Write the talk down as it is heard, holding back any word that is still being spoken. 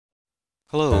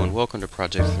Hello and welcome to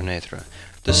Project Trinetra.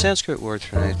 The Sanskrit word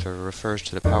Trinetra refers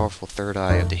to the powerful third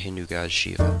eye of the Hindu god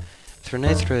Shiva.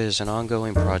 Trinetra is an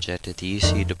ongoing project at the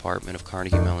EC department of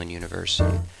Carnegie Mellon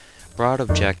University. Broad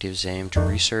objectives aim to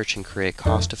research and create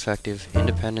cost-effective,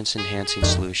 independence-enhancing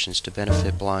solutions to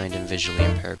benefit blind and visually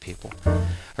impaired people.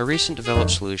 A recent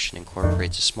developed solution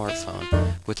incorporates a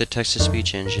smartphone with a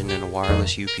text-to-speech engine and a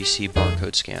wireless UPC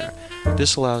barcode scanner.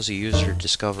 This allows the user to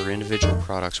discover individual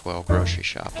products while grocery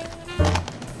shopping.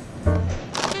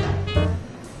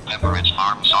 Pepperidge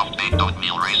Farm soft-baked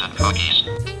oatmeal raisin cookies.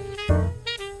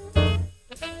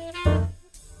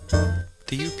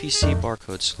 The UPC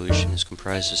barcode solution is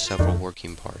comprised of several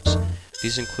working parts.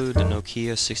 These include the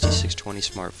Nokia 6620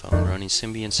 smartphone running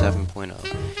Symbian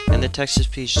 7.0 and the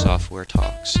text-to-speech software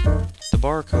Talks. The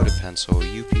barcoded pencil, a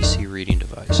UPC reading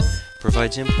device,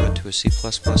 provides input to a C++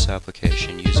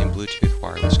 application using Bluetooth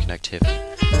wireless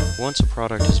connectivity. Once a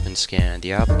product has been scanned,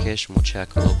 the application will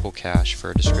check a local cache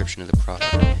for a description of the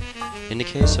product. In the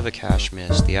case of a cache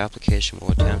miss, the application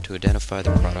will attempt to identify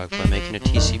the product by making a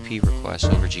TCP request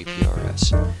over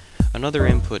GPRS. Another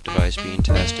input device being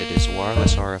tested is a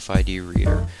wireless RFID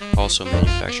reader, also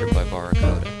manufactured by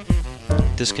Barracuda.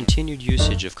 This continued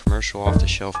usage of commercial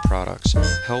off-the-shelf products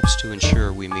helps to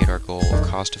ensure we meet our goal of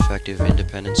cost-effective,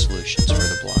 independent solutions for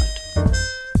the blind.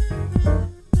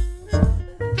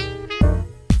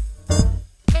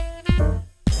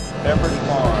 Pepperidge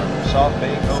Farm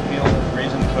soft-baked oatmeal